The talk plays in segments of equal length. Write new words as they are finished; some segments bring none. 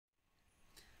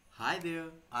Hi there,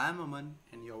 I am Aman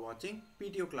and you're watching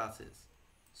PTO classes.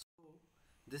 So,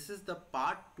 this is the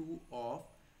part 2 of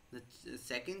the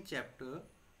second chapter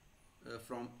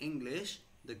from English,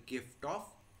 The Gift of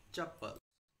Chappals.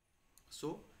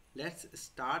 So, let's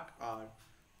start our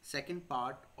second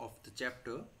part of the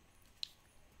chapter.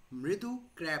 Mridu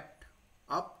crept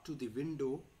up to the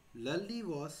window. Lully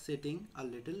was sitting a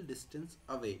little distance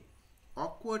away,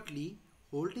 awkwardly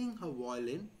holding her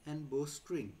violin and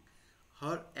bowstring,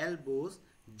 her elbows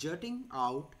jutting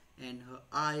out and her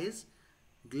eyes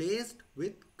glazed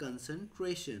with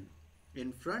concentration.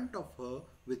 In front of her,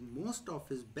 with most of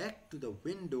his back to the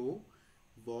window,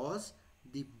 was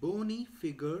the bony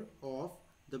figure of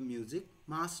the music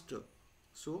master.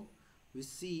 So we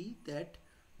see that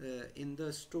in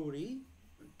the story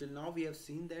till now we have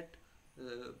seen that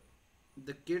uh,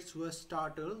 the kids were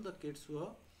startled, the kids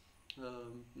were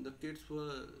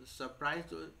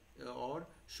surprised or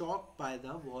shocked by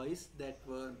the voice that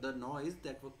were the noise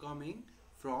that were coming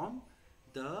from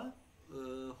the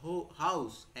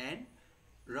house, and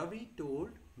Ravi told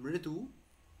Mridu,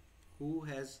 who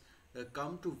has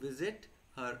come to visit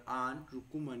her aunt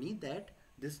Rukumani, that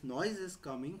this noise is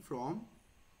coming from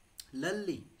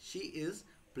Lalli. She is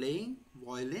playing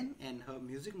violin and her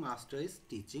music master is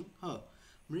teaching her.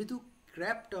 Mridu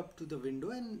crept up to the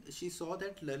window and she saw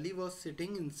that Lalli was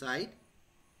sitting inside,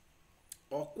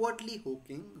 awkwardly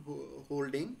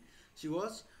holding. She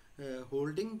was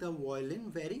holding the violin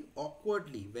very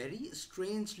awkwardly, very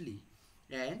strangely,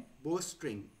 and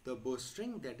the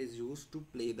bowstring that is used to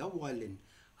play the violin.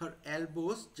 Her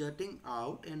elbows jutting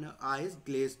out and her eyes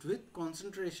glazed with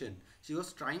concentration. She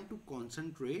was trying to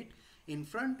concentrate. In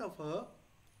front of her,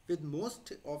 with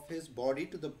most of his body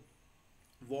to the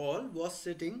wall, was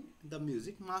sitting the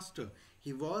music master.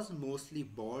 He was mostly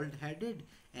bald headed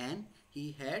and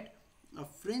he had a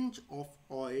fringe of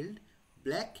oiled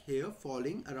black hair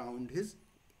falling around his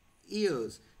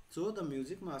ears. So the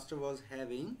music master was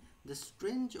having the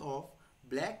fringe of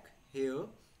black hair,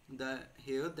 the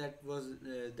hair that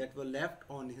were left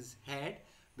on his head,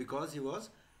 because he was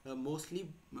mostly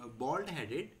bald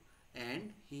headed,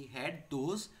 and he had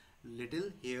those little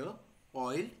hair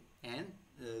oiled, and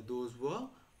those were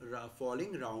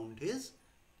falling round his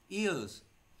ears.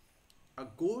 A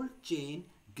gold chain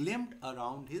gleamed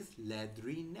around his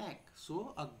leathery neck.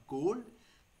 So a gold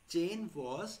chain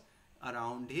was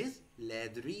around his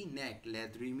leathery neck.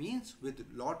 Leathery means with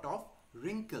lot of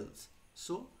wrinkles.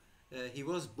 So he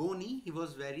was bony, he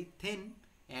was very thin,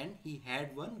 and he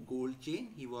had one gold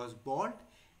chain. He was bald,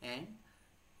 and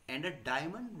a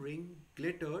diamond ring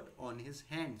glittered on his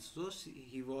hand. So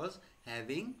he was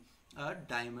having a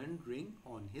diamond ring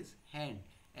on his hand.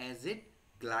 As it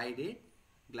glided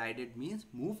means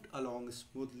moved along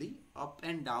smoothly up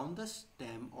and down the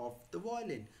stem of the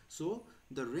violin. So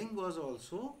the ring was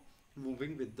also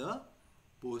moving with the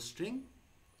bowstring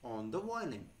on the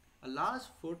violin. A large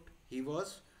foot, he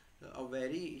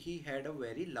had a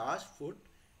very large foot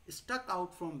stuck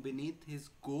out from beneath his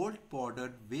gold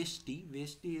bordered vesti.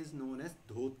 Vesti is known as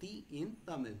dhoti in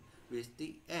Tamil,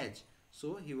 vesti edge.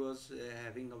 So he was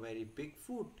having a very big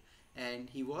foot, and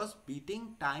he was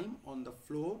beating time on the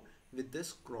floor with the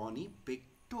scrawny big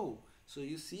toe. So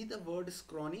you see the word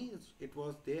scrawny, it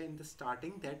was there in the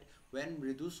starting, that when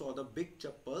Mridu saw the big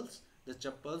chappals, the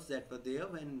chappals that were there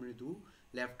when Mridu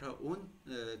left her own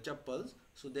chappals.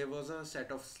 So there was a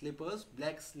set of slippers,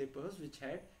 black slippers, which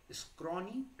had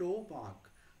scrawny toe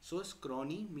mark. So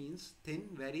scrawny means thin,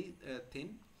 very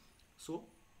thin. So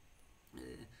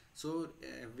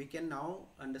we can now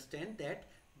understand that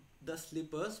the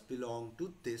slippers belong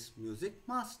to this music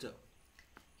master.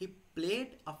 He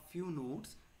played a few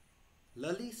notes.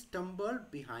 Lully stumbled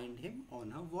behind him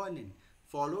on her violin,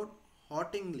 followed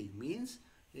haltingly, means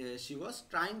she was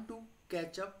trying to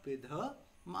catch up with her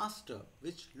master,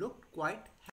 which looked quite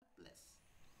helpless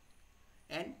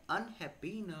and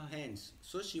unhappy in her hands.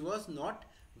 So she was not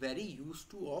very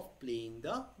used to of playing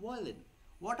the violin.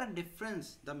 What a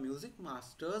difference! The music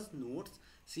master's notes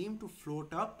seemed to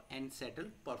float up and settle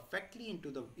perfectly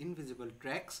into the invisible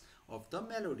tracks of the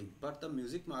melody. But the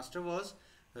music master was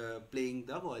playing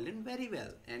the violin very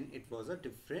well, and it was a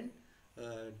different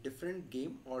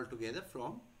game altogether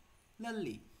from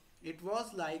Lalli. It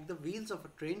was like the wheels of a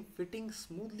train fitting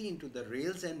smoothly into the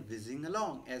rails and whizzing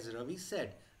along, as Ravi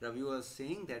said. Ravi was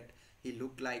saying that he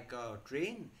looked like a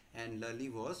train and Lalli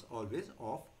was always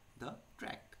off the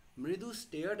track. Mridu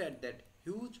stared at that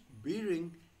huge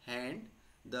B-ring hand.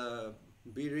 The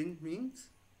B-ring means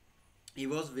he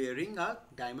was wearing a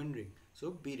diamond ring.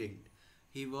 So B-ring.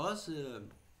 He was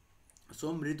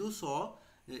so Mridu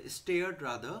stared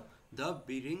rather the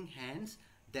B-ring hands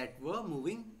that were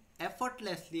moving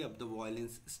effortlessly up the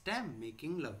violin's stem,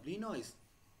 making lovely noise.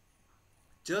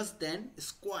 Just then,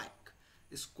 squawk,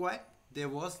 squawk, there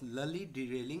was Lully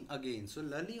derailing again. So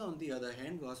Lully, on the other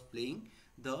hand, was playing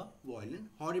the violin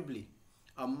horribly.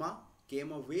 Amma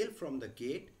came a wail from the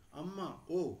gate. Amma,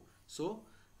 oh. So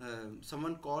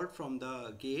someone called from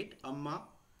the gate, Amma,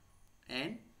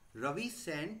 and Ravi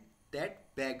sent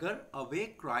that beggar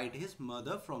away, cried his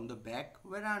mother from the back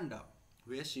veranda,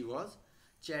 where she was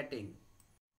chatting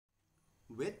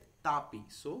with Tapi.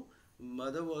 So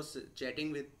mother was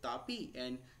chatting with Tapi,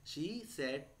 and she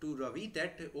said to Ravi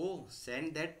that, oh,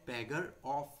 send that beggar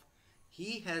off.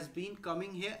 He has been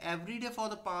coming here every day for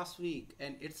the past week,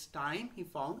 and it's time he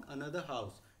found another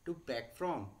house to beg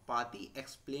from. Pati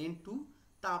explained to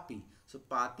Tapi. So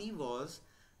Pati was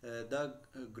the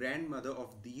grandmother of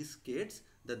these kids,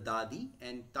 the Dadi,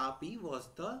 and Tapi was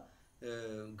the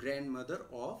grandmother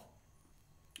of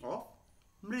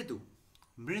Mridu.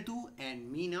 Mridu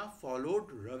and Meena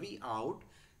followed Ravi out.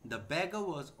 The beggar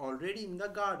was already in the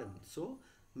garden. So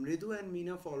Mridu and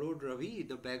Meena followed Ravi.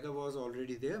 The beggar was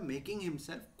already there, making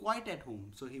himself quite at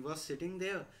home. So he was sitting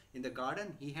there in the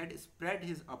garden. He had spread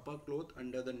his upper cloth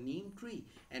under the neem tree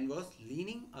and was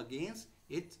leaning against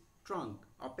its trunk,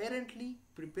 apparently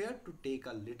prepared to take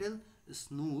a little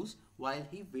snooze while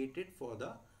he waited for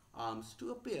the alms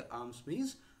to appear. Alms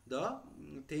means the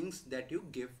things that you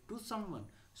give to someone.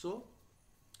 So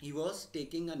he was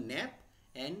taking a nap,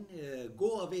 and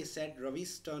go away, said Ravi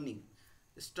sternly.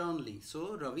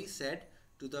 So Ravi said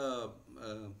to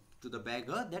the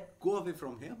beggar that, go away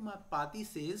from here. My Pati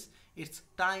says it's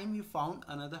time you found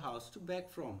another house to beg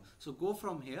from. So go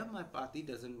from here. My Pati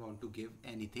doesn't want to give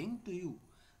anything to you.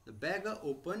 The beggar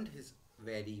opened his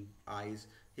eyes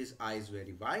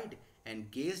very wide,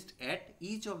 and gazed at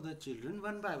each of the children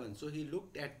one by one. So he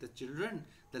looked at the children.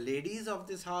 The ladies of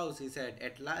this house, he said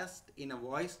at last in a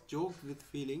voice choked with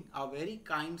feeling, are very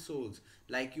kind souls.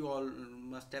 Like you all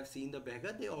must have seen the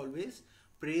beggar. They always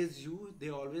praise you. They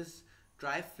always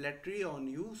try flattery on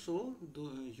you. So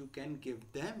you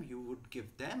would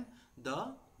give them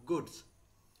the goods.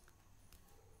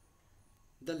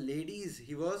 The ladies,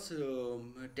 he was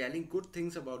telling good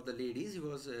things about the ladies. He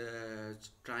was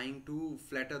trying to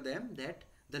flatter them that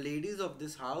the ladies of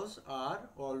this house are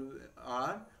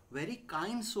very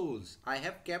kind souls. I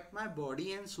have kept my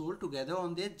body and soul together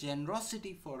on their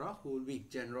generosity for a whole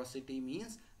week. Generosity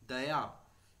means daya,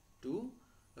 to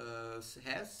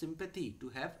have sympathy, to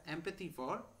have empathy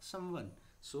for someone.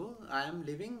 So I am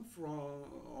living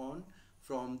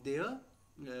from their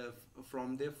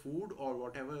from their food or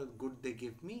whatever good they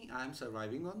give me. I am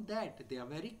surviving on that. They are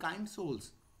very kind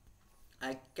souls.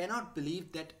 I cannot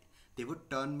believe that they would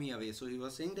turn me away. So he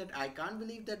was saying that I can't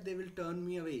believe that they will turn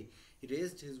me away. He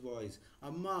raised his voice.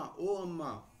 Amma, oh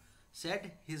Amma,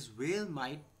 said his wail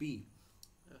might be,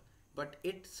 but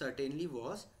it certainly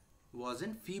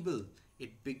wasn't feeble.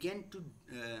 It began to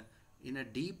in a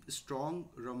deep, strong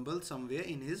rumble somewhere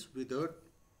in his withered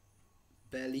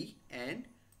belly, and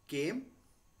came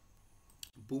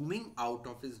booming out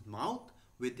of his mouth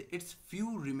with its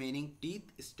few remaining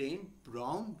teeth stained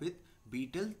brown with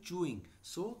beetle chewing.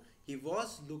 So he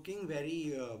was looking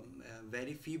very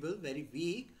feeble, very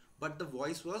weak, but the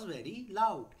voice was very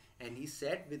loud, and he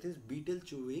said with his beetle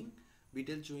chewing.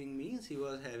 Beetle chewing means he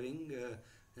was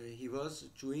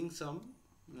chewing some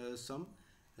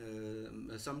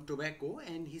tobacco,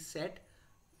 and he said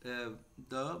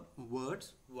the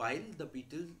words while the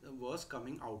beetle was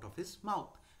coming out of his mouth.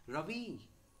 Ravi,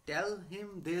 tell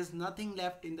him there's nothing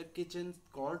left in the kitchen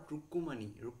called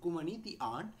Rukkumani. Rukkumani, the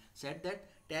aunt, said that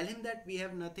tell him that we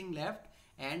have nothing left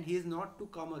and he is not to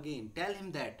come again. Tell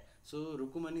him that. So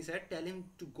Rukkumani said, tell him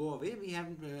to go away. We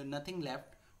have nothing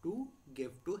left to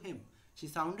give to him. She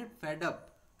sounded fed up.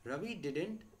 Ravi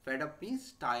didn't. Fed up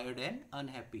means tired and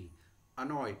unhappy,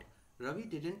 annoyed. Ravi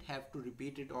didn't have to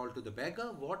repeat it all to the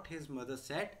beggar. What his mother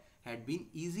said had been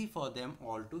easy for them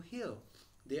all to hear.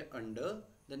 They're under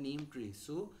the neem tree.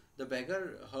 So the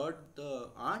beggar heard the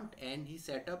aunt, and he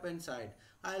sat up and sighed.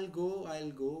 I'll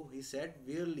go, he said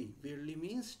wearily. Wearily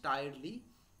means tiredly.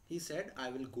 He said, I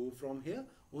will go from here.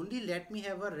 Only let me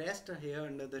have a rest here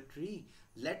under the tree.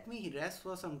 Let me rest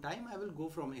for some time. I will go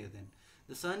from here then.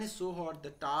 The sun is so hot,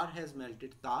 the tar has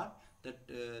melted.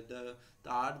 The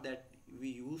tar that we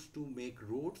use to make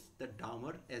roads, the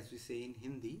damar as we say in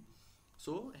Hindi,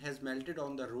 so has melted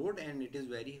on the road, and it is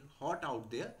very hot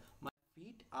out there. My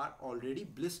feet are already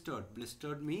blistered.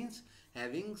 Blistered means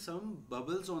having some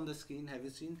bubbles on the skin. Have you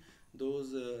seen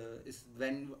those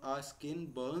when our skin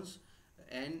burns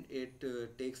and it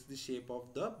takes the shape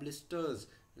of the blisters?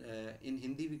 In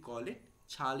Hindi we call it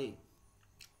chale.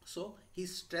 So he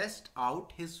stretched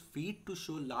out his feet to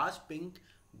show large pink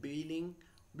peeling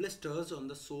blisters on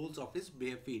the soles of his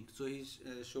bare feet. So he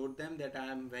showed them that I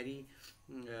am very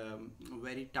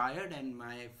tired and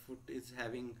my foot is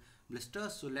having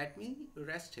blisters. So let me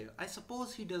rest here. I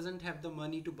suppose he doesn't have the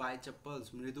money to buy chappals,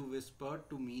 Mridu whispered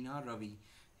to Meena Ravi.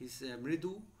 His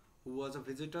Mridu, who was a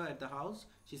visitor at the house,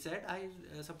 she said, I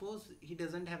suppose he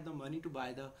doesn't have the money to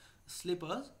buy the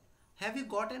slippers. Have you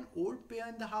got an old pair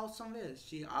in the house somewhere?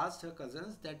 She asked her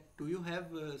cousins that do you have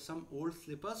some old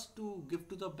slippers to give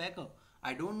to the beggar?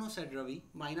 I don't know, said Ravi.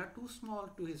 Mine are too small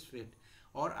to his fit,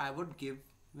 or I would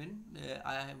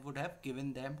have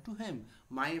given them to him.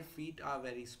 My feet are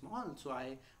very small, so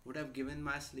I would have given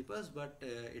my slippers, but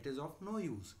it is of no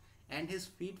use. And his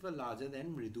feet were larger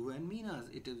than Mridu and Meena's.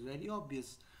 It is very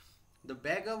obvious. The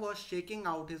beggar was shaking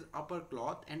out his upper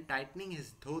cloth and tightening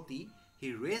his dhoti.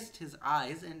 He raised his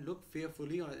eyes and looked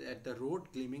fearfully at the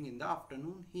road gleaming in the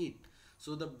afternoon heat.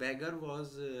 So the beggar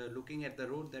was looking at the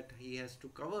road that he has to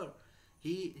cover.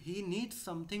 He needs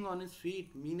something on his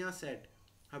feet, Meena said,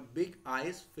 her big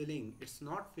eyes filling. It's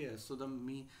not fair. So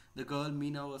the girl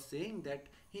Meena was saying that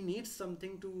he needs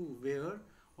something to wear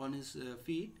on his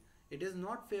feet. It is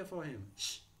not fair for him.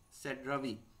 Shh, said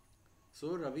Ravi.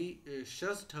 So Ravi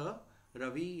shushed her.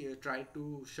 Ravi tried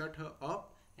to shut her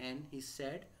up and he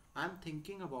said, I'm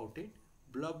thinking about it.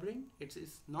 Blubbering,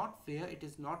 it's not fair, it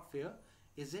is not fair,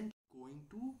 isn't going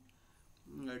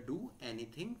to do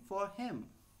anything for him.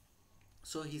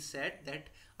 So he said that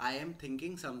I am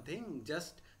thinking something,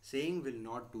 just saying will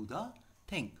not do the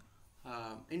thing.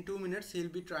 In 2 minutes, he'll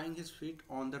be trying his feet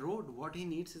on the road. What he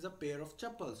needs is a pair of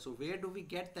chappals. So where do we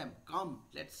get them? Come,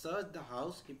 let's search the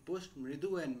house. He pushed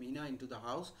Mridu and Meena into the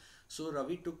house. So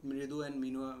Ravi took Mridu and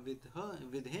Meena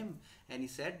with him, and he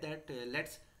said that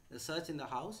let's search in the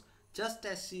house. Just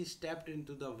as she stepped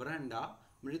into the veranda,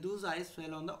 Mridu's eyes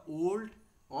fell on the old,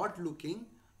 odd-looking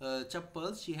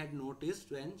chappals she had noticed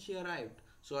when she arrived.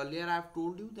 So earlier I have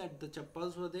told you that the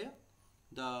chappals were there,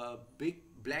 the big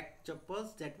black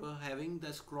chappals that were having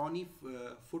the scrawny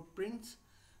footprints.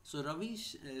 So Ravi,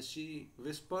 she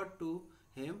whispered to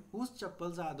him, whose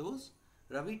chappals are those?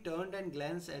 Ravi turned and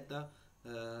glanced at the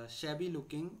shabby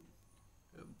looking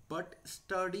but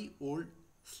sturdy old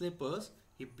slippers.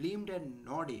 He beamed and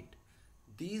nodded.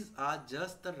 These are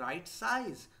just the right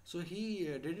size. So he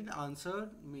didn't answer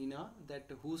Meena that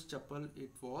whose chappal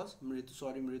it was.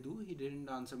 Mridu. He didn't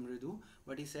answer Mridu,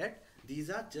 but he said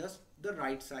these are just the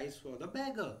right size for the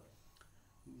beggar.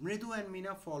 Mridu and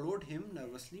Meena followed him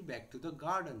nervously back to the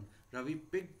garden. Ravi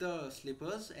picked the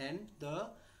slippers and the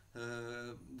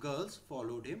girls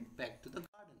followed him back to the garden.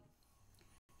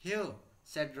 Here,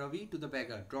 said Ravi to the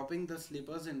beggar, dropping the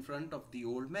slippers in front of the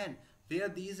old man. Wear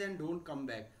these and don't come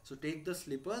back. So take the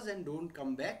slippers and don't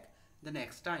come back the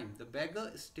next time. The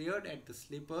beggar stared at the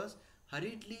slippers,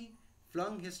 hurriedly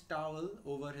flung his towel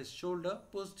over his shoulder,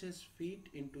 pushed his feet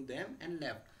into them and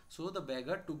left. So the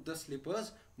beggar took the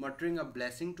slippers, muttering a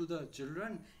blessing to the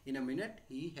children. In a minute,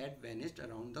 he had vanished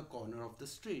around the corner of the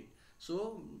street.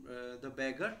 So the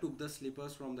beggar took the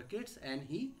slippers from the kids and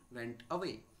he went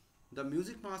away. The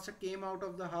music master came out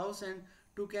of the house and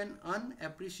took an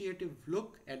unappreciative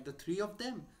look at the three of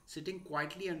them sitting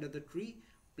quietly under the tree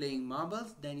playing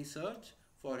marbles. Then he searched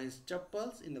for his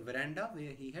chappals in the veranda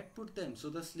where he had put them. So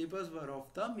the slippers were of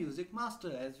the music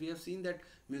master. As we have seen that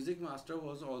music master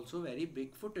was also very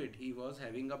big footed. He was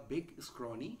having a big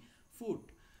scrawny foot.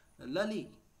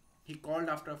 Lali, he called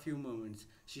after a few moments.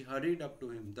 She hurried up to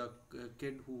him. The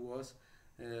kid who was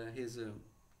his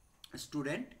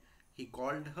student, he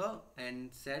called her and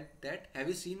said that, have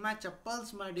you seen my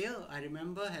chappals, my dear? I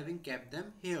remember having kept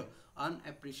them here.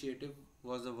 Unappreciative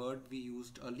was the word we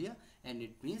used earlier and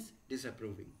it means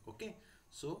disapproving. Okay,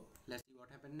 so let's see what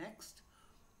happened next.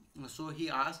 So he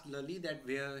asked Lali that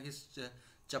where his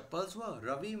chappals were.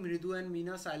 Ravi, Mridu and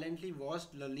Meena silently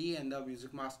watched Lali and the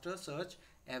music master search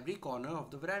every corner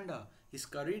of the veranda. He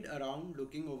scurried around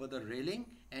looking over the railing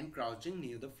and crouching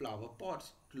near the flower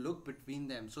pots to look between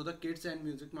them. So the kids and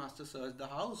music master searched the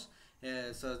house,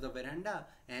 searched the veranda,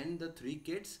 and the three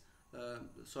kids,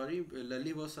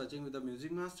 Lali was searching with the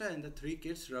music master and the three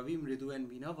kids, Ravi, Mridu and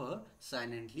Meena were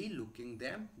silently looking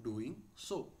them doing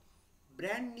so.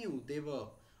 Brand new they were.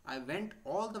 I went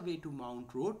all the way to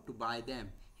Mount Road to buy them,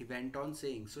 he went on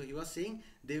saying. So he was saying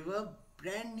they were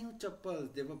brand new chappals,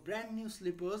 they were brand new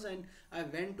slippers and I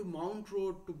went to Mount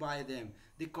Road to buy them.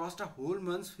 They cost a whole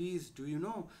month's fees, do you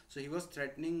know? So he was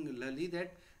threatening Lali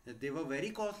that they were very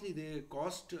costly, they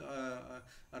cost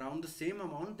around the same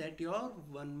amount that your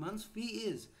 1 month's fee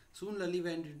is. Soon Lali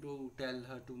went to tell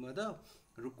her to mother.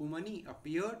 Rukumani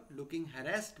appeared looking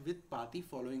harassed with Pati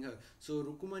following her. So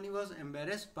Rukumani was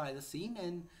embarrassed by the scene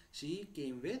and she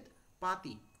came with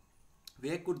Pati.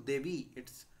 Where could they be?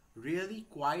 It's really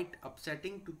quite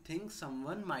upsetting to think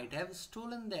someone might have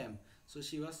stolen them. So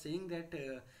she was saying that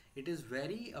it is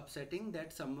very upsetting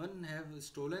that someone have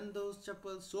stolen those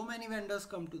chappals. So many vendors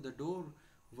come to the door.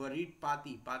 Worried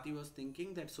Pati. Pati was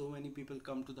thinking that so many people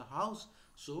come to the house,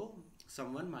 so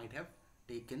someone might have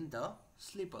taken the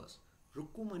slippers.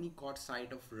 Rukumani caught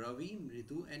sight of Ravi,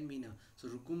 Mridu and Meena. So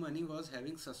Rukumani was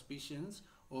having suspicions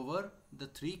over the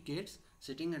three kids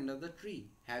sitting under the tree.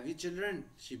 Have you children?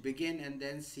 She began, and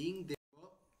then seeing they were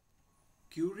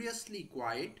curiously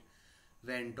quiet,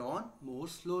 went on more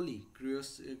slowly.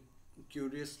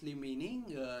 Curiously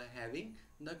meaning having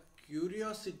the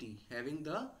curiosity, having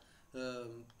the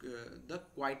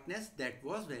quietness that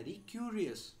was very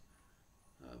curious.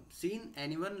 Seen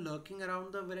anyone lurking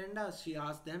around the veranda? She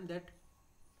asked them that,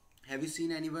 have you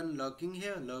seen anyone lurking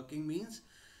here? Lurking means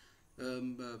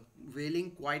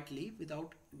wailing quietly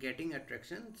without getting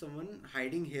attraction. Someone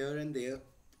hiding here and there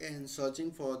and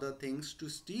searching for the things to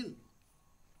steal.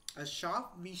 A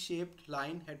sharp V-shaped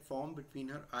line had formed between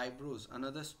her eyebrows,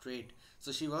 another straight.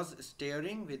 So she was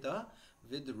staring with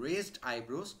raised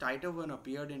eyebrows. Tighter one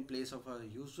appeared in place of her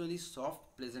usually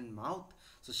soft, pleasant mouth.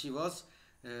 So she was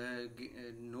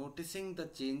noticing the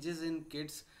changes in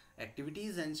kids'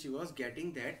 activities, and she was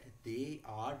getting that they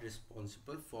are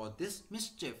responsible for this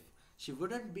mischief. She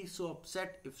wouldn't be so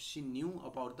upset if she knew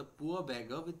about the poor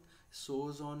beggar with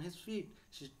sores on his feet.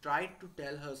 She tried to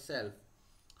tell herself.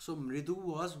 So Mridu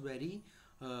was very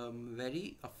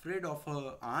afraid of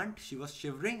her aunt. She was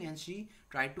shivering and she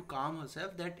tried to calm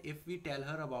herself that if we tell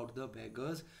her about the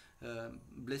beggar's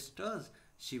blisters,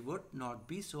 she would not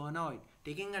be so annoyed.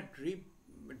 Taking a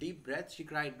deep breath, she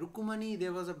cried, Rukumani,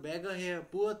 there was a beggar here,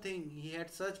 poor thing, he had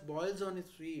such boils on his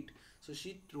feet. So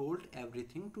she told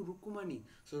everything to Rukumani.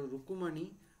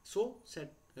 So said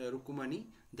Rukumani,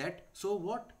 that so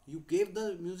what? You gave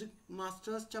the music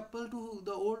master's chappal to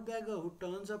the old beggar who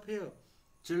turns up here.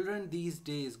 Children these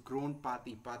days, groaned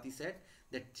Pati. Pati said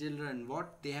that children,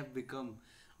 what they have become.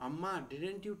 Amma,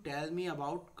 didn't you tell me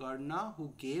about Karna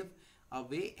who gave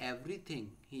away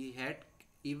everything? He had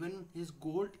even his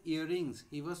gold earrings.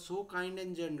 He was so kind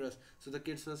and generous. So the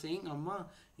kids were saying, Amma,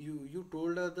 you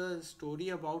told her the story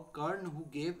about Karn who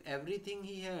gave everything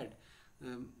he had.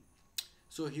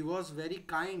 So he was very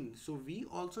kind. So we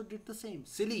also did the same.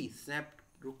 Silly, snapped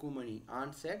Rukumani.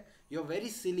 Aunt said, you're very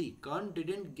silly. Karn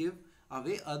didn't give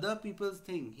away other people's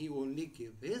thing. He only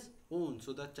gave his own.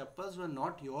 So the chappals were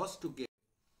not yours to give.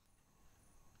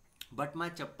 But my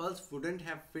chappals wouldn't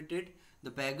have fitted the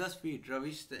beggar's feet.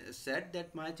 Ravi said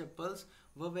that my chappals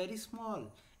were very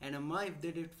small. And Amma, if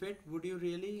they did fit, would you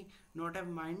really not have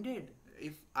minded?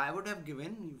 If I would have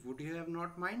given, would you have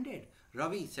not minded?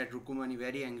 Ravi, said Rukumani,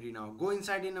 very angry now. Go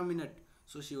inside in a minute.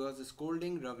 So she was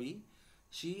scolding Ravi.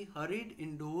 She hurried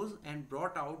indoors and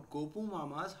brought out Gopu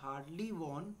Mama's hardly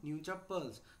worn new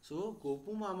chappals. So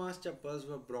Gopu Mama's chappals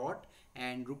were brought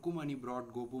and Rukumani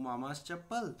brought Gopu Mama's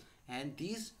chappal. And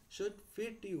these should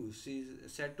fit you, she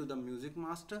said to the music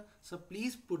master. So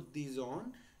please put these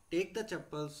on. Take the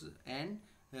chappals and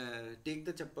take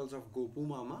the chappals of Gopu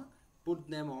Mama. Put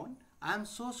them on. I am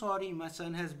so sorry, my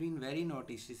son has been very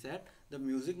naughty, she said. The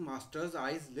music master's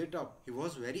eyes lit up. He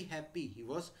was very happy.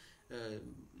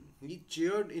 He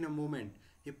cheered in a moment.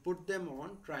 He put them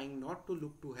on, trying not to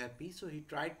look too happy. So he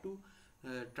tried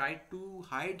to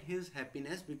hide his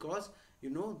happiness because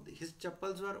his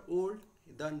chappals were old.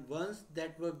 The ones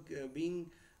that were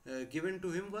being given to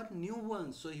him were new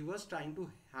ones. So he was trying to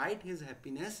hide his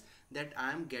happiness that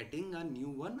I am getting a new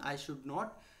one. I should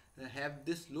not have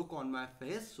this look on my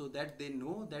face so that they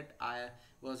know that I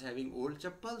was having old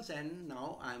chappals and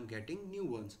now I am getting new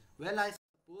ones. Well, I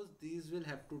suppose these will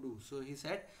have to do. So he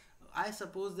said, I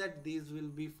suppose that these will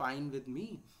be fine with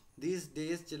me. These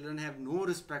days children have no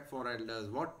respect for elders.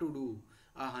 What to do?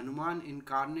 A Hanuman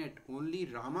incarnate, only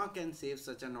Rama can save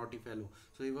such a naughty fellow.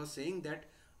 So he was saying that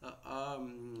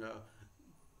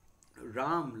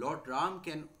Lord Ram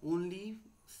can only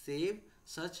save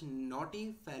such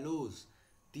naughty fellows.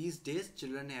 These days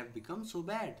children have become so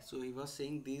bad. So he was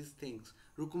saying these things.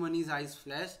 Rukumani's eyes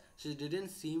flashed. She didn't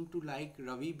seem to like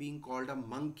Ravi being called a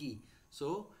monkey.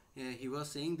 So he was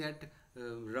saying that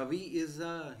Ravi is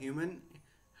a human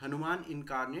Hanuman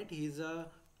incarnate. He's a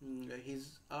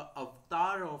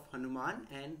avatar of Hanuman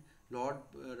and Lord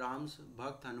Ram's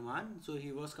Bhakt Hanuman. So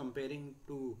he was comparing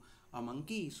to a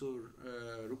monkey. So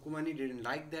Rukumani didn't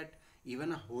like that.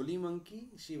 Even a holy monkey,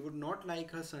 she would not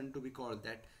like her son to be called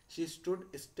that. She stood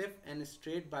stiff and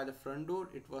straight by the front door.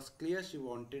 It was clear she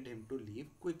wanted him to leave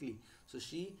quickly. So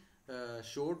she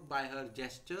showed by her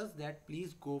gestures that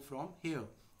please go from here.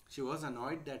 She was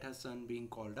annoyed that her son being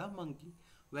called a monkey.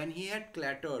 When he had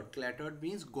clattered, clattered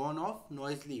means gone off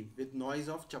noisily with noise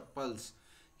of chappals.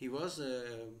 He was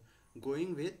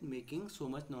going with making so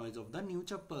much noise of the new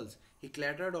chappals. He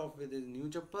clattered off with his new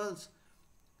chappals.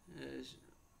 Uh,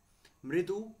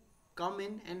 Mridu, come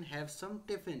in and have some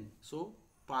tiffin. So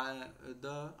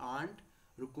the aunt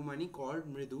Rukumani called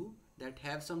Mridu that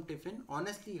have some tiffin.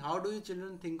 Honestly, how do you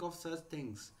children think of such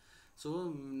things?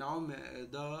 So now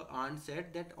the aunt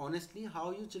said that honestly,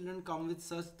 how you children come with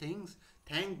such things?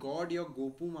 Thank God your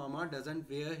Gopu Mama doesn't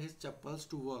wear his chappals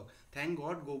to work. Thank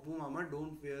God Gopu Mama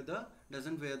doesn't wear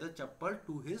the chappal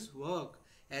to his work.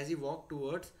 As he walked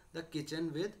towards the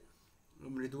kitchen with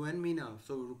Mridu and Meena.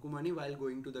 So Rukumani, while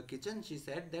going to the kitchen, she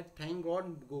said that thank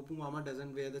God Gopu Mama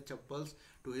doesn't wear the chappals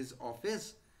to his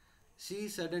office. She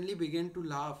suddenly began to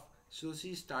laugh. So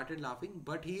she started laughing,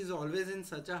 but he is always in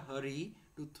such a hurry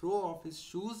to throw off his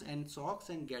shoes and socks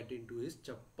and get into his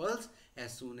chappals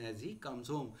as soon as he comes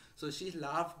home. So she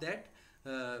laughed that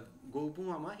Gopu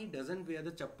Mama, he doesn't wear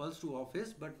the chappals to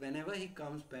office, but whenever he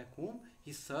comes back home,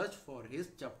 he search for his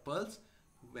chappals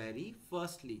very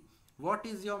firstly. What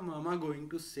is your mama going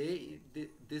to say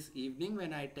this evening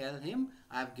when I tell him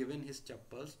I have given his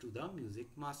chappals to the music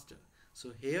master?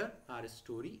 So here our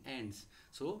story ends.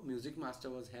 So music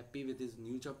master was happy with his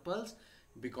new chappals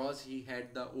because he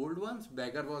had the old ones.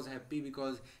 Beggar was happy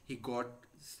because he got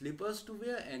slippers to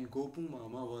wear, and Gopu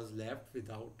Mama was left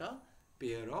without a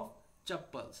pair of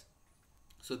chappals.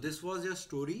 So this was your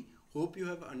story. Hope you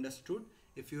have understood.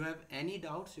 If you have any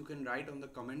doubts, you can write on the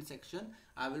comment section.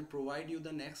 I will provide you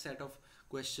the next set of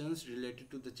questions related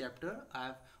to the chapter. I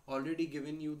have already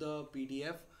given you the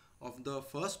PDF of the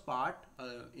first part.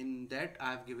 In that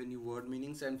I have given you word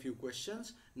meanings and few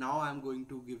questions. Now I am going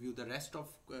to give you the rest of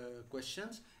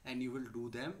questions, and you will do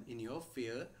them in your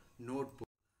fair notebook.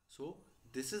 So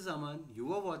this is Aman.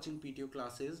 You are watching PTO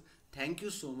classes. Thank you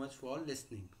so much for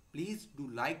listening. Please do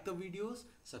like the videos,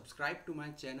 subscribe to my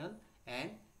channel,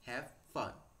 and have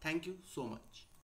fun. Thank you so much.